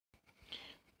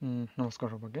নমস্কাৰ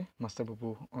সবকে Masterbabu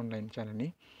online channel ni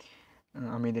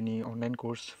আমি দেনি online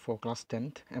course for class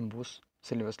 10th MBOSE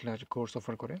syllabus course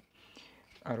offer করে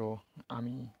আৰু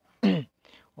আমি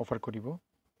offer কৰিব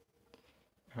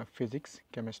physics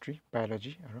chemistry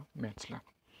biology আৰু maths লা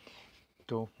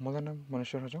তো মোৰ নাম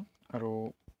মনীশ্বৰ হজং আৰু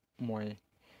মই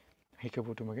শিকাব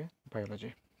তোমাকে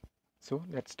biology so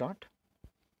let's start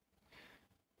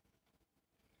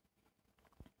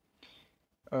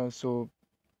so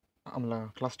Amla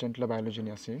class 10 লা বায়োলজি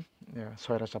নি আছে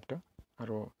 6টা চ্যাপ্টার আর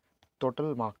টোটাল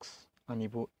মার্কস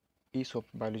আনিব এই সব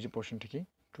বায়োলজি পোর্শন থেকে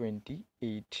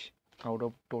 28 out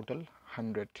of total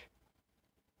 100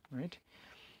 right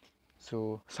so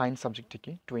science subject থেকে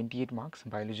 28 মার্কস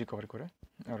বায়োলজি কভার করে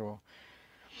আর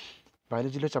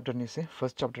বায়োলজি লা চ্যাপ্টার নি আছে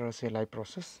ফার্স্ট চ্যাপ্টার আছে লাইফ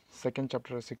প্রসেস সেকেন্ড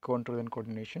চ্যাপ্টার আছে control and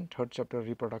coordination third chapter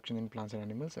reproduction in plants and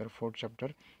animals are fourth chapter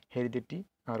heredity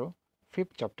are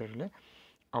fifth chapter হলে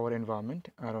our environment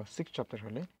are sixth chapter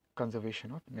হলে conservation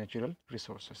of natural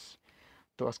resources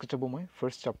তো আজকে যাব মই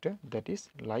first chapter that is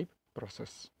life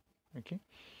process okay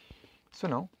so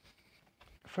now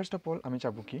first of all আমি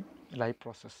যাব কি life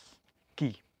process কি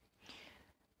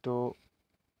তো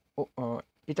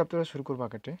এই চ্যাপ্টার শুরু করব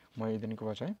আগতে মই এদিন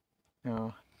কবা চাই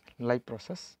life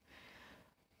process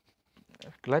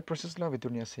লা ভিতর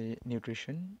নিয়ে আছে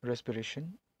nutrition respiration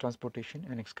transportation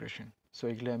and excretion so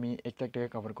এগুলো আমি একটা একটা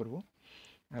কভার করব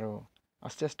আর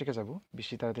আস্তে আস্তে যাব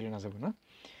বেশি তাড়াতাড়ি না যাব না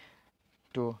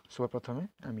তো সবার প্রথমে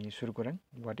আমি শুরু করেন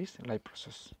what is life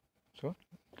process so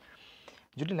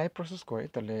যদি লাইফ প্রসেস কয়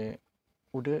তাহলে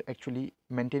ওদের actually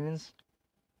maintenance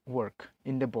work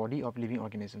in the body of living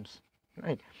organisms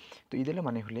right তো ইদেলে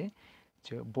মানে হলে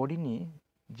যে বডি নিয়ে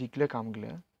যেগুলো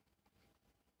কামগুলো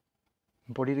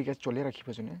বডির কাছে চলে রাখিব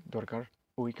জন্য দরকার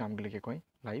ওই কামগুলোকে কয়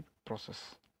লাইফ প্রসেস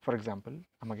ফর এক্সাম্পল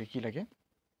আমাকে কি লাগে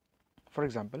ফর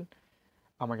এক্সাম্পল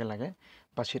আমাকে লাগে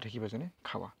বাঁচি থাকিব জন্য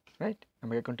খাওয়া রাইট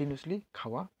আমাকে কন্টিনিউসলি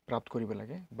খাওয়া প্রাপ্ত কৰিব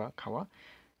লাগে বা খাওয়া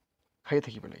খাই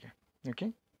থাকিব লাগে okay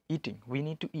eating we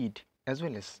need to it as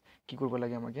well as কি কৰিব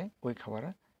লাগে আমাকে ওই খাবাৰ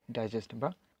ডাইজেস্ট বা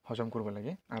হজম কৰিব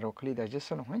লাগে আৰু খালি ডাইজেস্ট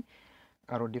নহয়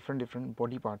আৰু ডিফাৰেন্ট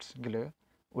বডি পাৰ্টস গিলে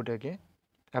ওটাকে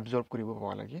অ্যাবজৰ্ব কৰিব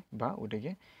পাওয়া লাগে বা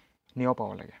ওটাকে নিয়ে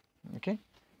পাওয়া লাগে ওকে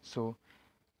সো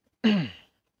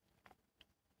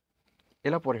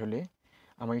এলা পরে হলে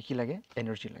আমাকে কি লাগে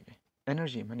এনার্জি লাগে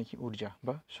এনার্জি মানে কি ঊর্জা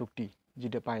বা শক্তি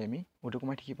যেটা পাই আমি ওটা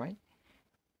কমাই থেকে পাই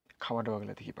খাওয়া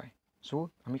দাওয়াগুলো থেকে পাই সো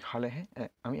আমি খালেহে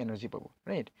আমি এনার্জি পাবো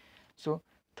রাইট সো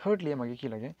থার্ডলি আমাকে কি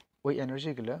লাগে ওই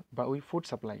এনার্জিগুলো বা ওই ফুড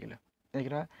সাপ্লাইগুলো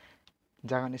এগুলা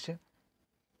জায়গা নিচে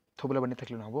থবলা বানিয়ে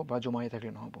থাকলে নহব বা জমাই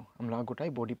থাকলে নহব আমরা গোটাই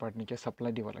বডি পার্ট নিকে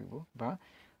সাপ্লাই দিব লাগবো বা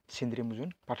সিন্দ্রি মুজন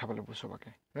পাঠাব লাগবো সবাকে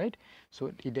রাইট সো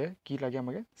ইডে কি লাগে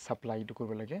আমাকে সাপ্লাই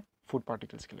করব লাগে ফুড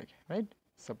পার্টিকলসকে লাগে রাইট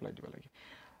সাপ্লাই দিব লাগে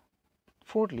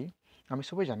ফোর্থলি আমি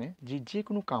সবাই জানে যে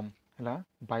কোনো কাম এলা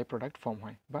বাই প্রোডাক্ট ফর্ম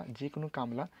হয় বা যে কোনো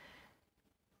কামলা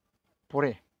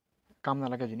পরে কাম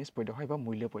নালাগা জিনিস পয়দা হয় বা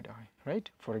মূল্য পয়দা হয় রাইট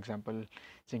ফর এক্সাম্পল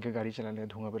যেনকে গাড়ি চালালে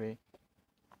ধোঁয়া বেরে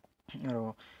আর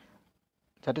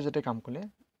যাতে যাতে কাম করলে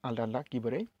আলাদা আলাদা কি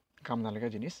বেরে কাম নালাগা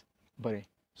জিনিস বেরে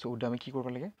সো ওটা আমি কি করব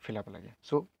লাগে ফেলাব লাগে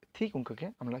সো ঠিক উনকে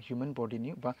আমরা হিউম্যান বডি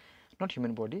নিয়ে বা not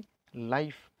human body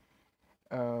life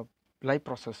life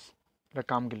process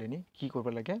কাম গেলে নি কি করব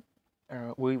লাগে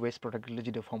ওই ওয়েস্ট প্রোডাক্টগুলো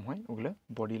যেটা ফর্ম হয় ওগুলো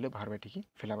বডিলে বাহার বাই ঠিকই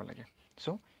ফেলাব লাগে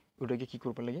সো ওটাকে কি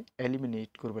করব লাগে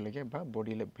এলিমিনেট করব লাগে বা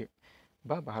বডিলে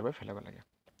বা বাহার বাই ফেলাব লাগে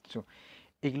সো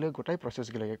এগুলো গোটাই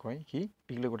প্রসেসগুলোকে কয় কি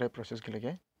এগুলো গোটাই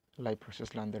প্রসেসগুলোকে লাইফ প্রসেস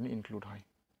আন্ডারে ইনক্লুড হয়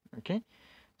ওকে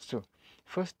সো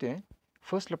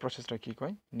ফার্স্ট প্রসেসটা কি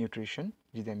কয় নিউট্রিশন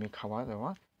যদি আমি খাওয়া দাওয়া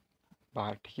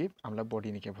বাহার ঠিকই আমরা বডি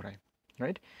নিকে ভরাই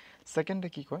রাইট সেকেন্ডে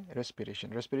কি কয়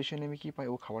রেসপিরেশন আমি কি পাই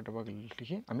ও খাওয়া দাওয়া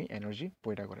থেকে আমি এনার্জি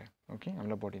পয়দা করে ওকে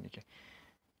আমরা বডি নিকে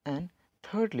অ্যান্ড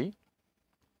থার্ডলি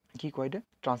কি কয় এটা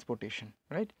ট্রান্সপোর্টেশন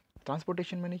রাইট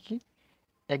ট্রান্সপোর্টেশন মানে কি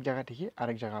এক জায়গা থেকে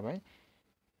আরেক জায়গা বাই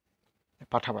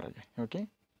পাঠাবার আগে ওকে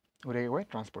ওটাকে কয়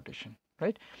ট্রান্সপোর্টেশন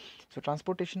রাইট সো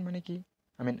ট্রান্সপোর্টেশন মানে কি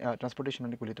আই মিন ট্রান্সপোর্টেশন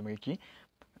মানে বলি তোমাকে কি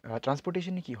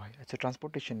ট্রান্সপোর্টেশনে কি হয় আচ্ছা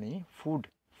ট্রান্সপোর্টেশন নিয়ে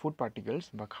ফুড পার্টিকলস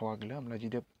বা খাওয়াগুলো আমরা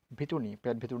যদি ভেতর নিই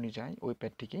পেট ভেতর নিয়ে যাই ওই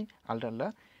পেট থেকে আলাদা আলাদা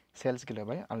সেলসগুলো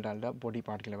বাই আলাদা আলাদা বডি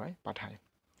পার্টগুলো বাই পাঠায়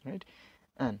right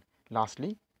and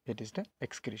lastly it is the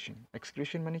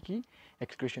excretion মানে কি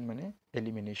এক্সক্রিশন মানে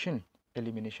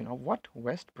elimination of what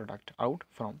waste product out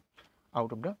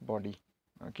of the body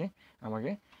okay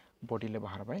আমাকে বডিলে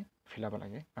বাহার বাই ফেলাব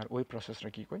লাগে আর ওই প্রসেসটা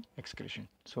কি কয় এক্সক্রিশন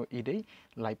সো এটাই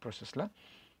লাইফ প্রসেসলা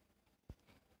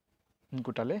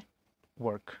গোটালে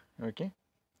ওয়ার্ক ওকে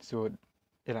সো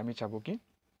এর আমি চাবো কি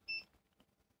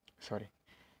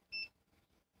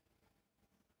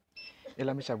এর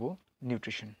আমি চাবো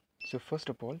nutrition so first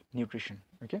of all nutrition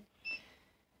okay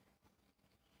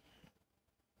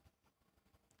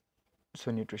so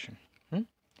nutrition.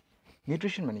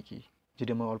 Nutrition মানে কি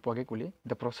যেটা মই অল্প আগে কলি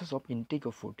the process of intake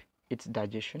of food, its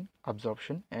digestion,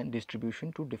 absorption and distribution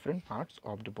to different parts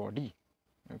of the body.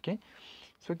 Okay,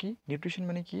 so কি nutrition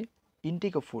মানে কি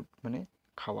intake of food মানে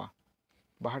খাওয়া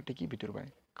বাহার থেকে ভিতর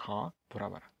বাইরে খাওয়া ভরা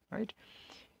বাড়া, রাইট?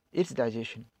 its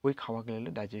digestion ওই খাওয়া গেলে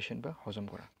digestion বা হজম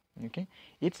করা, okay?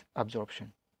 its absorption,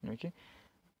 okay?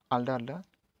 আলাদা আলাদা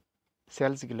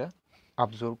সেলসগুলা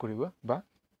absorb করিব বা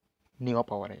নেওয়া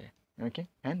পাওয়ার আগে, okay?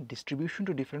 and distribution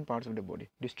to different parts of the body.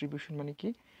 distribution মানে কি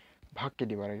ভাগকে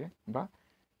দিবার আগে বা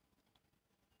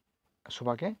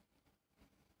সবাকে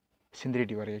সিন্দ্রি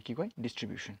দিবার আগে কি কয়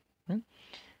distribution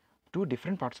to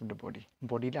different parts of the body.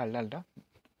 বডিলে আলাদা আলাদা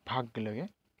ভাগগুলোকে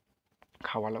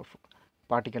খাওয়ালা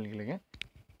পার্টিকেলগুলোকে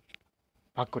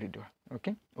ভাগ করে দেওয়া,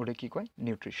 ওকে? ওটা কি কয়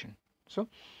nutrition. So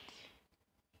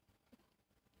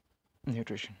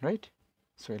nutrition, right?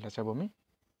 So এলা চাব আমি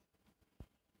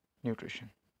নিউট্রিশন।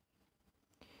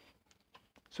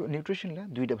 সো নিউট্রিশনলা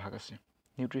দুইটা ভাগ আছে।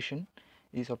 Nutrition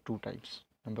is of two types.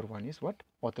 Number one is what?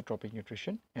 Orthotropic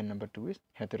nutrition, and number two is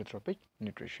heterotropic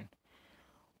nutrition.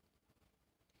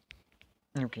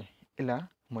 Okay, এলা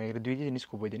মই এর দুইটা জিনিস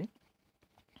কবই দিনি।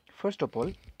 First of all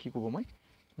কি কব মই?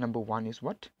 Number one is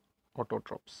what?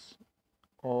 Autotrophs.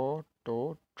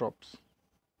 Autotrophs.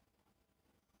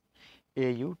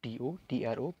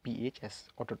 AUTOTROPHS.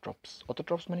 Autotrophs.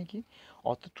 Autotrophs মানে কি?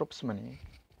 Autotrophs মানে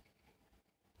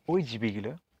ওই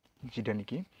জীবীগুলো যেটা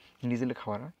নাকি নিজের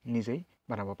খাওয়ারা নিজেই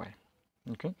বানাবো পায়,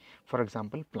 ওকে? For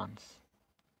example plants.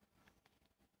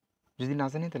 যদি না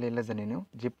জানি তাহলে এলা জানি নাও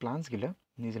যে প্লান্টসগুলো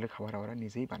নিজের খাবার ওরা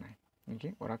নিজেই বানায়, ওকে?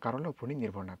 ওরা কারোর উপরই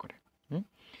নির্ভর না করে।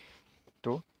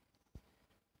 তো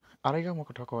আরেকটা আমার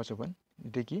কথা কোয়া যাবেন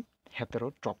এটা কি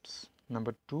হেটারোট্রপস।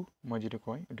 নাম্বার টু মই যেটা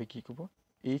কয় এটা কি কব?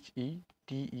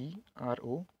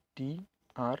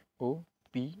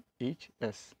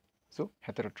 HETEROTROPHS। সো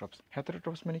হেটারোট্রপস।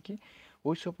 হেটারোট্রপস মানে কি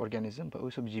ওই সব অর্গানিজম বা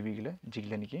ওই সব জীবীগুলা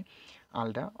যেগুলো নাকি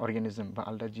আলাদা অর্গানিজম বা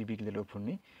আলাদা জীবীগুলোর উপর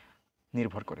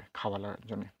নির্ভর করে খাওয়ার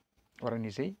জন্য। ওরা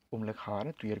নিজেই ওমলে খাওয়ার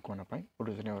তৈরি করে না পায়,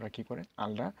 ওটার জন্য ওরা কী করে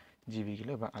আলাদা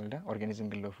জীবীগুলো বা আলাদা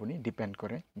অর্গানিজমগুলোর উপর ডিপেন্ড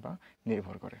করে বা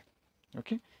নির্ভর করে,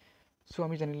 ওকে? সো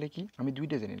আমি জানিলে কি আমি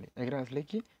দুইটা জানিলে এগুলো আসলে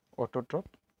কি অটোট্রপ,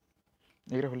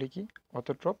 এগুলো হলে কি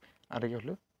অটোট্রপ আর এগুলো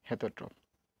হলো হেটারোট্রপ।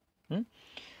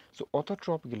 সো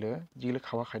অটোট্রপগুলো যেগুলো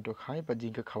খাওয়া খাদ্য খায় বা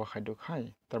যেগুলো খাওয়া খাদ্য খায়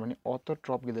তার মানে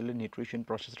অটোট্রপগুলো নিউট্রিশন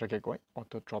প্রসেসটাকে কয়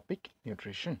autotrophic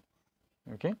nutrition,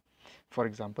 okay? For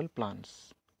example plants.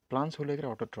 Plants হলো এগুলো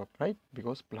অটোট্রপ, right?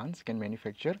 Because plants can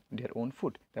manufacture their own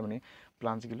food. তার মানে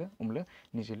প্লান্টসগুলো ওমলে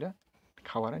নিজেরা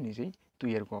খাওয়ারা নিজেই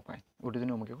তৈরি করা পায়, ওটার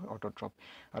জন্য আমাকে কয় অটোট্রপ।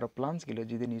 আর প্লান্টসগুলো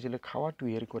যদি নিজেরা খাওয়া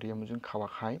তৈরি করে এমন যখন খাওয়া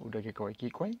খায় ওটাকে কয় কি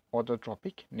কয়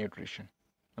অটোট্রপিক নিউট্রিশন।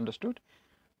 আন্ডারস্টুড?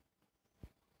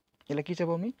 এলা কি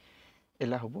চাবো আমি?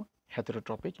 এলা হব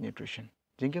হেটারোট্রপিক নিউট্রিশন।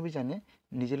 যেটা আমি জানে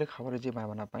নিজেরা খাবারে যে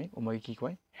বানা পায় ওমাকে কি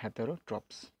কয়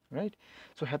হেটারোট্রপস, রাইট?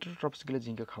 সো হেটারোট্রপসগুলো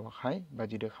যেটা খাওয়া খায় বা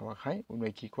যেটা খাওয়া খায়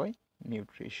ওমাকে কি কয়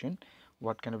nutrition.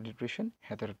 What kind of nutrition?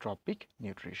 হেটারোট্রপিক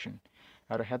nutrition.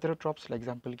 Are হেটারোট্রপস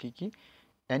example কি কি?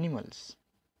 Animals,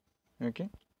 okay?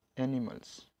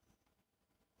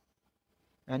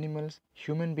 Animals,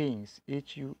 human beings,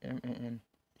 HUMAN,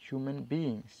 human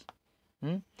beings,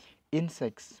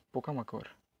 insects, পোকামাকড়,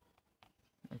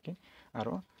 ওকে?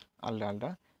 আরও আলাদা আলাদা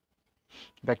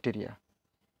ব্যাকটেরিয়া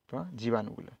বা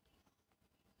জীবাণুগুলো,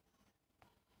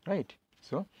 right?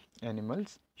 So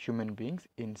animals, human beings,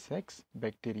 insects,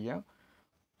 bacteria,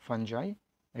 fungi,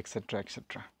 etcetera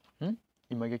etcetera.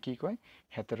 ইমাকে কি কয়?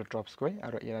 হেটারোট্রপস কয়।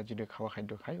 আর এরা যদি খাওয়া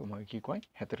খাদ্য খায় ওমাকে কি কয়?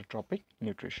 হেটারোট্রপিক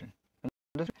নিউট্রিশন।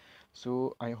 সো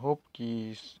আই হোপ কি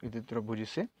এদের তোরা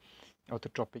বুঝিছে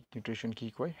অটোট্রপিক নিউট্রিশন কি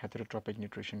কয়, হেটারোট্রপিক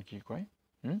নিউট্রিশন কি কয়।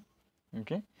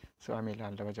 ওকে? সো আমি এলা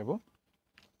আলাদা যাব।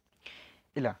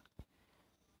 এলা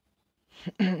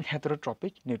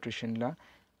হেটারোট্রপিক নিউট্রিশনলা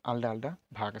আলাদা আলাদা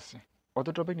ভাগ আছে।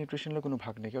 অটোট্রপিক নিউট্রিশনলা কোনো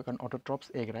ভাগ নেই, কারণ অটোট্রপস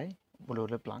এগরাই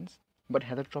বলে প্লান্টস, বাট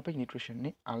হেটারোট্রপিক নিউট্রিশন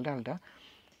নিয়ে আলাদা আলাদা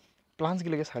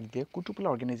প্লান্টসগুলোকে সাইড দিয়ে কুটুকুলা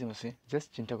অর্গানিজম আছে, জাস্ট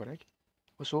চিন্তা করে।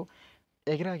 সো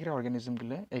এগরা এগরা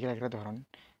অর্গানিজমগুলো এগরা এগরা ধরন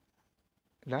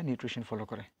নিউট্রিশন ফলো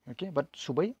করে, ওকে? বাট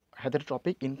সবাই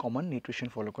হেটারোট্রপিক ইন কমন নিউট্রিশন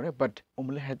ফলো করে, বাট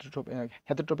ওমলে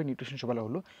হেটারোট্রপিক নিউট্রিশন সবাই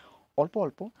হলো অল্প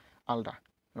অল্প আলাদা,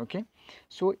 ওকে?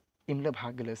 সো ইমলে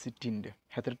ভাগ গেলে আছে তিনটে।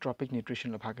 হেটারোট্রপিক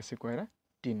নিউট্রিশনলে ভাগ আছে কয়রা?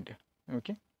 তিনটে,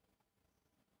 ওকে?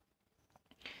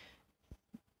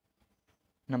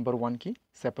 নাম্বার ওয়ান কি?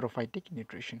 Saprophytic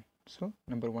nutrition. So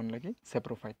number one লাগে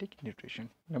স্যাপ্রোফাইটিক নিউট্রিশন।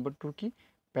 নাম্বার টু কি?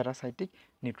 Parasitic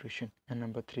nutrition. And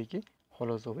number three কি?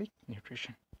 হলোজোইক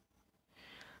নিউট্রিশন।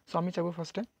 সো আমি চাবো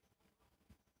ফার্স্টে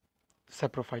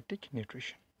saprophytic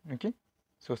nutrition, okay?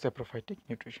 So saprophytic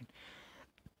nutrition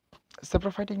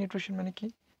মানে কি?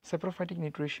 saprophytic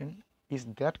nutrition is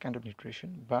that kind of nutrition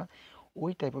বা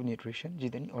ওই টাইপ অফ নিউট্রিশন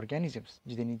যেদানি অর্গানিজমস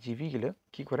যেদানি জীবীগুলো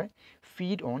কি করে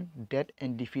ফিড অন ডেড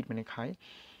অ্যান্ড ডিফিড মানে খায়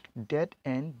dead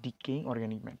and decaying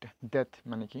organic matter death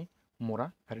মানে কি মরা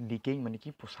আর ডিকেইং মানে কি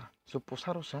পোষা সো পোষা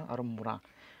রসা আর মরা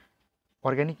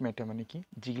অর্গানিক ম্যাটার মানে কি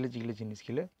যেগুলো যেগুলো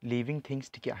জিনিসগুলো লিভিং থিংস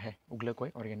থেকে আহে ওগুলো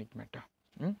কয় অর্গানিক ম্যাটার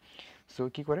সো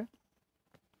কি করে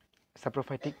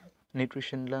সাপ্রোফাইটিক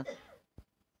নিউট্রিশনলা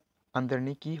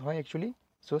আন্দারনি কি হয় অ্যাকচুয়ালি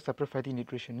সো সাপ্রোফাইটিক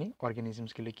নিউট্রিশননি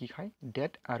অর্গানিজমসগুলো কি খায়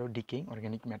ডেড আর ডিকেইং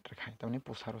অর্গানিক ম্যাটার খায় তার মানে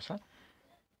পোষা রসা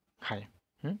খায়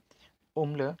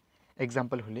ওমলা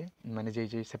এক্সাম্পল হলে মানে যে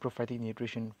যে সাপ্রোফাইটিক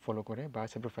নিউট্রিশন ফলো করে বা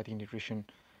সাপ্রোফাইটিক নিউট্রিশন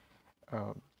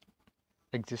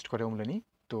এক্সিস্ট করে ওমলানি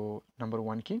তো নাম্বার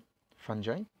ওয়ান কি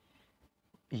fungi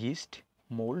yeast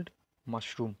mold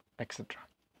mushroom etc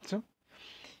so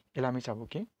এলা আমি চাবো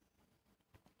কি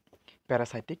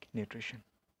parasitic nutrition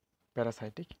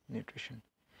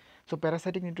so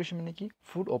parasitic nutrition মানে কি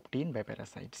food obtained by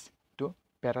parasites তো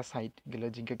প্যারাসাইট গুলো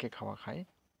জিঙ্কাকে খাওয়া খায়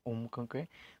অমুককে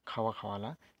খাওয়া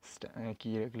খাওয়ালা কি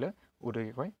এগুলো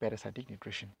ওটাকে কয় প্যারাসাইটিক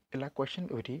নিউট্রিশন এলা কোয়েশ্চেন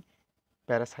ওইটি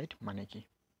প্যারাসাইট মানে কি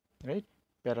রাইট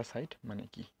প্যারাসাইট মানে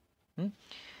কি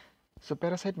সো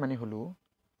প্যারাসাইট মানে হলো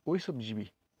ওই সব জীবী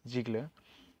যেগুলো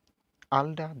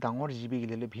আলদা ডাঙর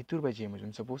জীবীগুলো ভিতর বা যে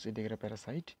মজন সাপোজ এটা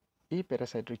প্যারাসাইট এই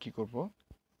প্যারাসাইটের কি করব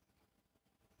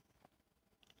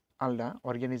আলদা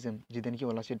অর্গানিজম যেদিন কি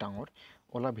ওলা সে ডাঙর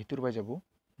ওলা ভিতর বা যাব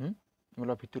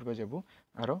ওলা ভিতর বা যাব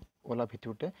আর ওলা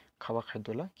ভিতরতে খাওয়া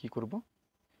খাদ্যলা কি করব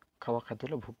খাওয়া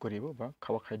খাদ্যলা ভোগ করিব বা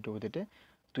খাওয়া খাদ্য ওদেরতে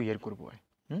তৈয়ার করব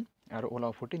আর ওলা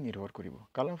উপরতে নির্ভর করিব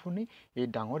কালা ফুনি এই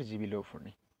ডাঙর জীবিলে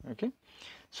উপরনি ওকে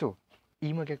সো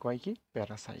ইমাকে কয় কি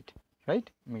প্যারাসাইট রাইট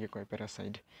ইমাকে কয়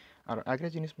প্যারাসাইট আর আগে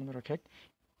জিনিস মনে রাখে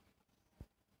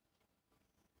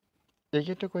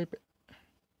একে কয়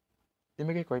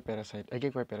ইমাকে কয়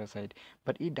প্যারাসাইট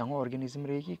বাট এই ডাঙর অর্গানিজম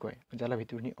রে কি কয় জ্বালা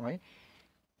ভিতরনি হয়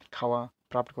খাওয়া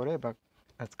প্রাপ্ত করে বা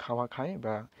খাওয়া খায়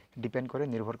বা ডিপেন্ড করে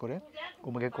নির্ভর করে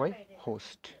ওমাকে কয়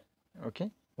হোস্ট ওকে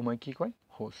ওমাকে কি কয়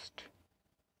হোস্ট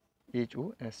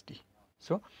HOST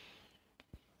সো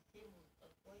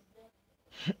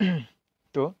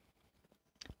তো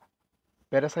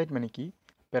প্যারাসাইট মানে কি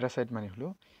প্যারাসাইট মানে হলো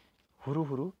হুরু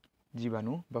হুরু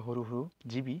জীবাণু বা হুরু হুরু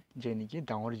জীবী যে নাকি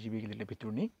ডাঙর জীবীগুলোর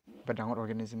ভিতরনি বা ডাঙর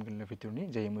অর্গানিজমগুলোর ভিতরনি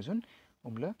যে এমজন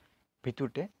ওগুলা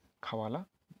ভিতরতে খাওয়ালা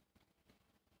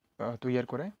তৈয়ার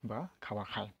করে বা খাওয়া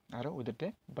খায় আর ওদেরতে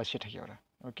বাঁচিয়ে থাকে ওরা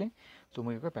ওকে তো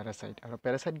ওমাকে কয় প্যারাসাইট আর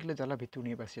প্যারাসাইটগুলো জ্বালা ভিতর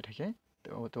নিয়ে বাঁচিয়ে থাকে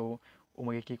তো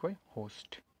ওমাকে কি কয়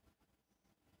হোস্ট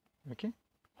ওকে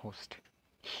হোস্ট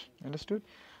আন্ডারস্টুড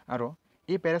আর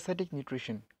এই প্যারাসাইটিক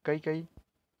নিউট্রিশন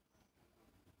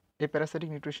এই প্যারাসাইটিক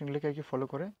নিউট্রিশনগুলো কি ফলো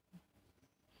করে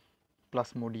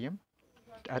প্লাজমোডিয়াম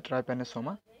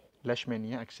ট্রাইপ্যানোসোমা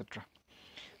লেশমেনিয়া এক্সেট্রা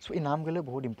সো এই নামগুলো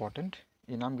বহুত ইম্পর্টেন্ট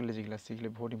এই নামগুলো যেগুলো আছে এগুলো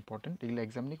বহুত ইম্পর্টেন্ট এগুলো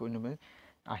এক্সাম নিয়ে অন্য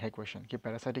আহে কোয়েশন কি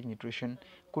প্যারাসাইটিক নিউট্রিশন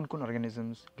কোন কোন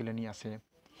অর্গানিজমসগুলো নিয়ে আছে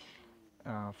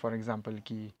ফর এক্সাম্পল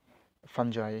কি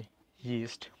ফাঞ্জাই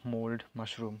yeast mold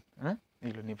mushroom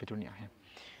এগুলো নিয়ে ভিতর নিয়ে আহে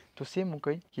তো সেম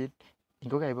মুখে কি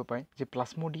ইগোকে আইব পায় যে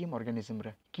প্লাজমোডিয়াম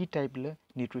অর্গানিজমরা কি টাইপলে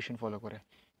নিউট্রিশন ফলো করে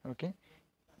ওকে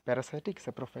প্যারাসাইটিক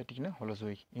সাপ্রোফাইটিক না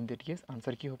হলোজোইক ইন দ্যাট কেস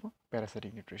আনসার কি হবো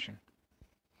প্যারাসাইটিক নিউট্রিশন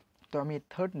তো আমি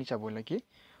থার্ড নিচা বললাম কি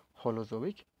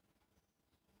হলোজোইক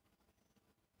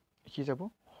কি যাব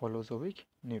হলোজোইক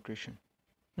নিউট্রিশন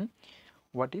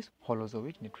হোয়াট ইজ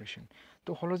হলোজোইক নিউট্রিশন তো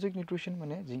হলোজোইক নিউট্রিশন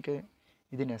মানে জিনকে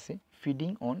ইদিন আছে feeding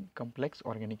on complex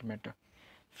organic matter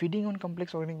feeding on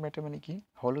complex organic matter মানে কি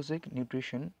হলোজোইক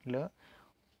নিউট্রিশন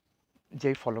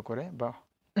যে ফলো করে বা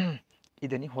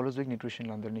ইদানি হলোজোইক নিউট্রিশন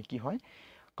আন্দোলনে কি হয়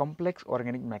কমপ্লেক্স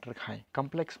অর্গানিক ম্যাটার খায়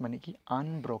কমপ্লেক্স মানে কি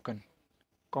আনব্রোকেন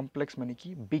কমপ্লেক্স মানে কি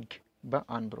বিগ বা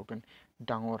আনব্রোকেন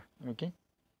ডাঙর ওকে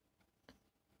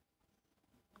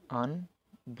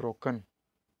আনব্রোকেন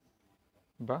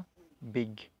বা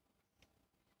বিগ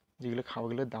যেগুলো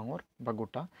খাওয়াগুলো ডাঙর বা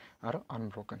গোটা আর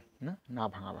আনব্রোকেন না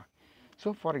ভাঙাবা so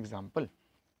for example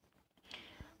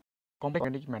complex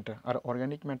organic matter are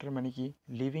organic matter মানে কি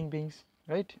লিভিং বিংস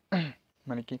রাইট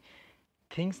মানে কি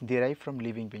things derive from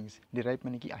living beings derive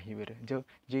মানে কি আহিবেরে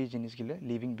যে জিনিসগুলো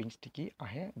লিভিং বিংস থেকে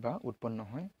আহে বা উৎপন্ন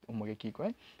হয় ওমকে কি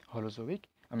কয় হলোজোইক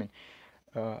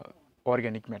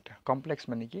অর্গানিক ম্যাটার কমপ্লেক্স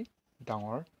মানে কি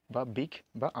ডাঙর বা বিগ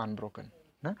বা আনব্রোকেন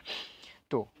না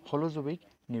তো হলোজোইক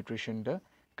নিউট্রিশনটা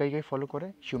কই ফলো করে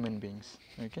human beings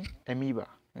okay amoeba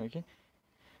okay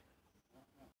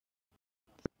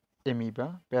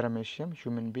amoeba, paramecium,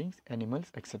 human beings,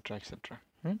 animals, etc. etc.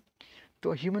 তো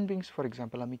human beings for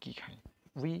example আমি কি খাই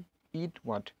we eat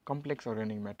what complex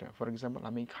organic matter for example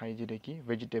আমি খাই যেটা কি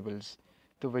vegetables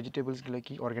তো ভেজিটেবলসগুলো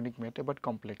কি অর্গানিক ম্যাটার বাট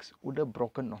কমপ্লেক্স ওটা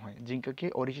ব্রোকেন নহয় জিঙ্কাকে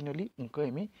অরিজিনালি উনকে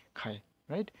আমি খাই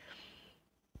রাইট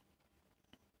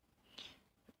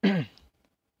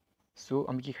সো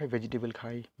আমি কি খাই ভেজিটেবল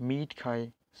খাই মিট খাই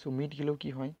সো মিট গিলেও কি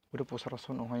হয় ওটা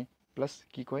পচা নহয় প্লাস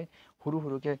কি কয় সৰু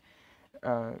সৰুকৈ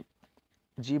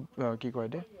জীৱ কি কয়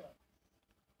দে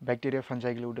ব্যাকটেরিয়া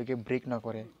ফাঞ্জাইগুলো ওটাকে ব্রেক না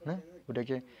করে না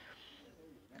ওটাকে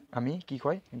আমি কি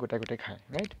কয় গোটাই গোটাই খাই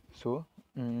রাইট সো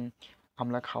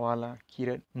আমলা খাওয়ালা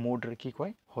কিরে মোডর কি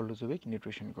কয় হলোজোবিক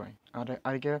নিউট্রিশন কয় আর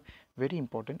আরেকটা ভেরি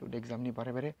ইম্পর্টেন্ট ওটা এক্সাম নিয়ে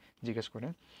বারে বারে জিজ্ঞেস করে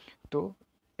তো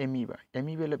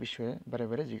এমিবেলা বিষয়ে বারে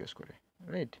বারে জিজ্ঞেস করে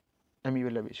রাইট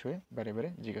এমিবেলা বিষয়ে বারে বারে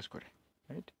জিজ্ঞেস করে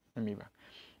রাইট এমিবা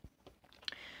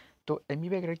তো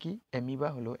এমিবা এগুলা কি এমিবা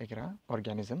হলো এগুলা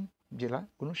অর্গানিজম যেটা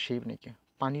কোনো শেপ নেই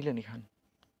পানিলে নিখান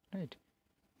রাইট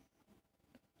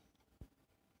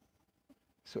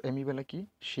সো এমিবেলা কি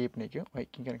শেপ নেই ওই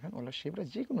কিংকার খান ওলা শেপরা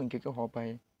যে কোনো ইনকে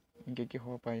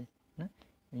হওয়া পায় না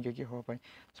ইনকে হওয়া পায়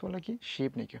সো ওলা কি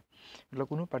শেপ নেই ওলা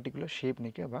কোনো পার্টিকুলার শেপ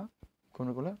নেই বা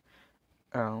কোনোগুলো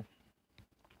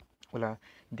ওলা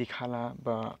দেখালা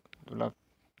বা ওলা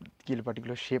কি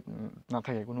পার্টিকুলার শেপ না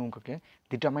থাকে কোনো অঙ্ককে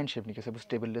ডিটারমাইন্ড শেপ নেই সাপোজ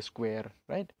টেবল স্কোয়ার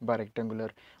রাইট বা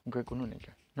রেক্টাঙ্গুলার অঙ্কে কোনো নেই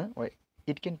না ওই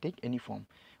it can tech any form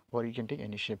or you can take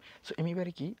any shape. So amoeba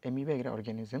কি amoeba একটা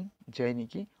organism যাই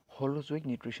নাকি holozoic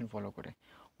nutrition follow করে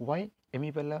why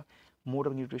amoeba mode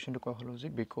of nutrition কয়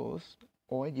holozoic because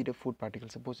ওই যেটা ফুড পার্টিকেল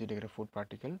সাপোজ এটা একটা ফুড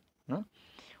পার্টিকেল না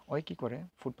ওই কি করে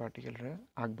ফুড পার্টিকেলরা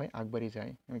আগবাড়ি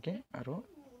যায় ওকে আরও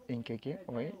ইনকে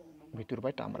ওই ভিতর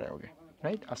বাই টামড়ায় ওকে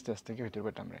রাইট আস্তে আস্তে ভিতর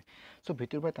বাই টামড়ায় সো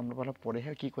ভিতর বাই টামড়া বলা পরে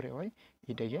কি করে হয়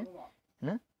এটাকে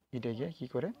না এটাকে কি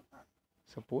করে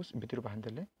সাপোজ ভিতর বাঁধ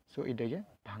দিলে সো এটাকে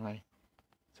ভাঙায়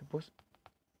সাপোজ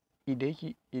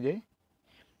ইডে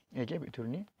একে ভিতর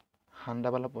নিয়ে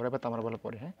হান্ডাবালা পরে বা তামারবালা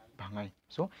পরে হ্যাঁ ভাঙায়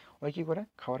সো ওই কী করে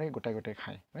খাওয়ারে গোটায় গোটায়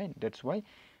খায় right that's why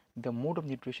the mode of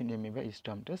nutrition amoeba is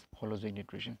termed as হলোজোইক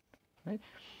nutrition right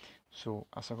so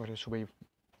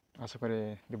আশা করে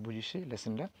বুঝিছি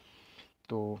লেসনটা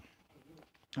তো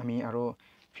আমি আরও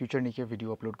ফিউচার নিয়ে ভিডিও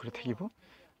আপলোড করে থাকিব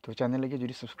তো চ্যানেলকে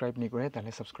যদি সাবস্ক্রাইব নি করে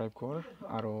তাহলে সাবস্ক্রাইব কর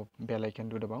আর বেল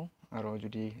আইকনটো দবাও আর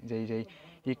যদি যাই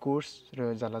এই কোর্স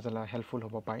জ্বালা হেল্পফুল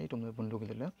হব পাই তোমার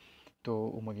বন্ধুগুলো তো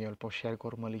উমাকে অল্প শেয়ার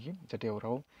কর মালিকি যাতে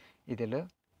ওরাও ইদেলে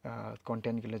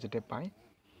কন্টেন্টগুলো যাতে পায়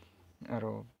আর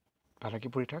ভালাকি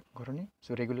পড়ি থাক ঘরনি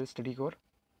সো রেগুলার স্টাডি কর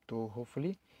তো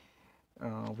hopefully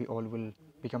we all will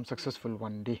became successful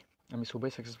one day আমি সবাই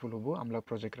সাকসেসফুল হবো আমলা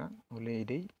প্রজেক্টরা হলে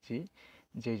এটাই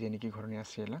যে নাকি ঘরনি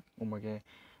আসছে এলা উমাকে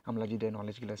আমরা যেটা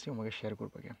নলেজগুলো আছে ওমাকে শেয়ার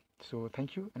করবো so thank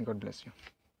U and god bless U